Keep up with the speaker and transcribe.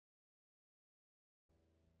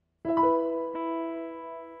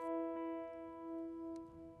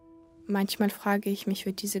Manchmal frage ich mich,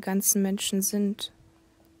 wer diese ganzen Menschen sind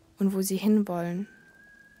und wo sie hinwollen.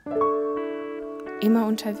 Immer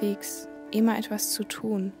unterwegs, immer etwas zu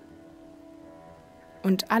tun.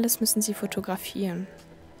 Und alles müssen sie fotografieren.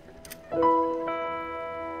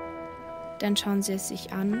 Dann schauen sie es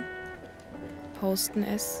sich an, posten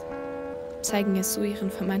es, zeigen es so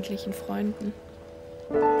ihren vermeintlichen Freunden.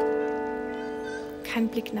 Kein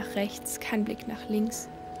Blick nach rechts, kein Blick nach links.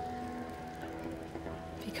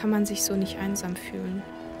 Wie kann man sich so nicht einsam fühlen?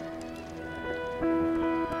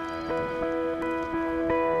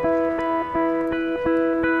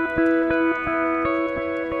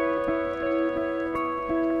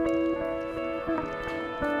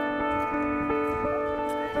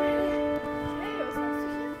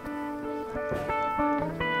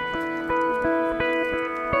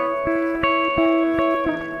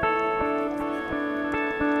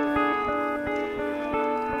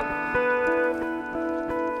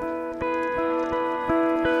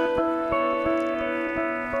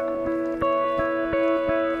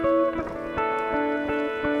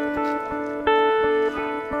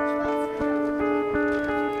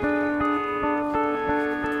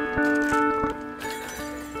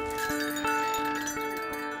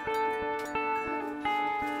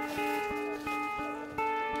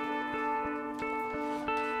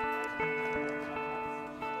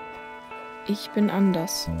 Ich bin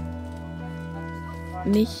anders.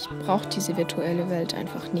 Mich braucht diese virtuelle Welt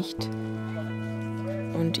einfach nicht.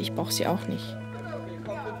 Und ich brauche sie auch nicht.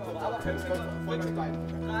 3, 2, 1,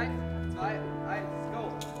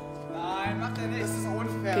 go! Nein, macht er nicht. Das ist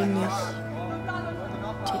unfair. Bin ich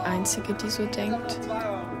die Einzige, die so denkt?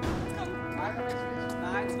 Nein,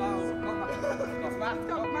 2 Euro. Komm, mach. 3,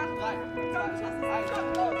 2, 1, go!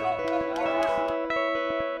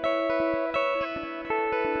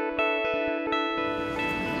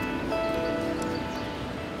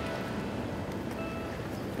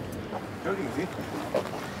 Entschuldigen Sie.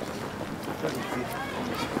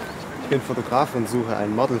 Ich bin Fotograf und suche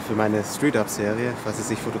ein Model für meine Street-Up-Serie. Falls Sie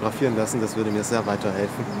sich fotografieren lassen, das würde mir sehr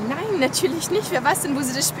weiterhelfen. Nein, natürlich nicht. Wer weiß denn, wo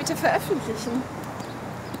Sie das später veröffentlichen?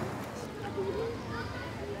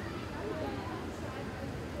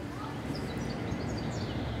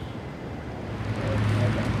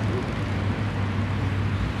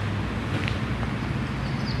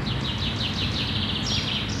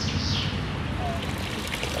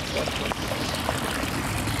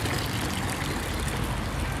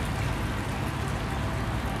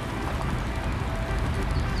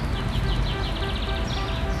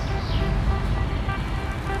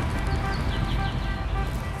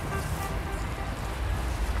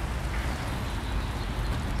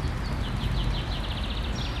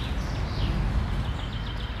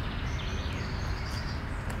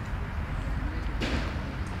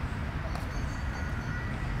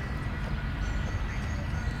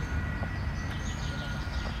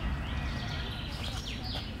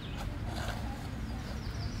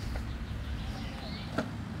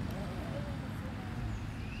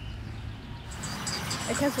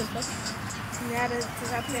 Kennst du das? Ja, das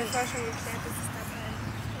hat mir vorher schon geklärt, dass es dabei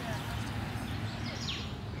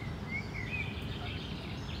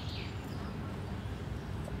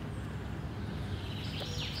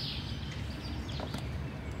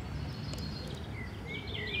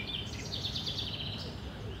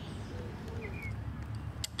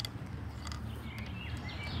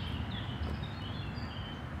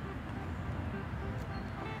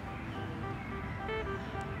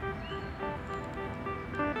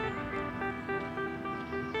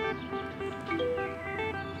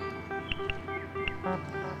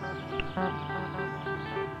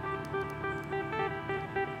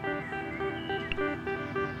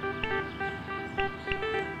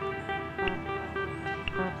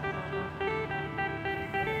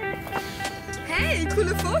Hey,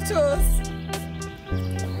 coole Fotos!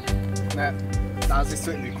 Ne, da siehst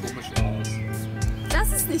du irgendwie komisch aus.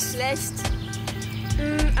 Das ist nicht schlecht.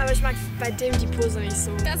 aber ich mag bei dem die Pose nicht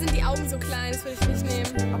so. Da sind die Augen so klein, das würde ich nicht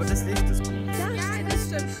nehmen. Aber das Licht ist gut. Ja, das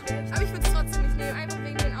stimmt. Aber ich würde es trotzdem nicht nehmen. Einfach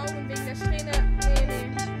wegen den Augen und wegen der Strähne.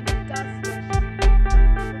 Nee. Das nicht.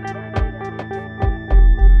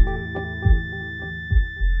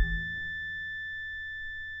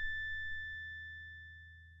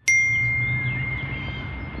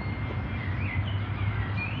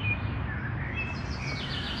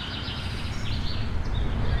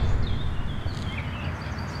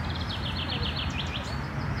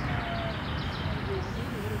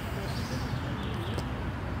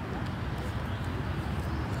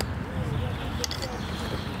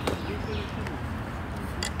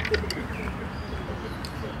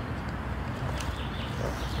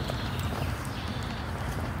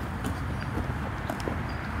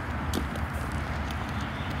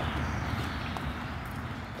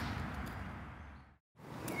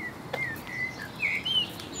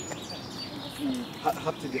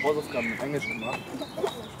 Habt ihr die Hausaufgaben in Englisch gemacht?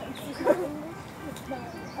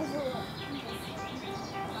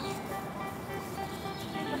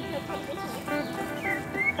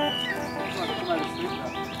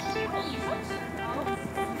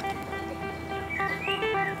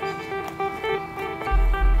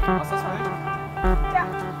 Was hast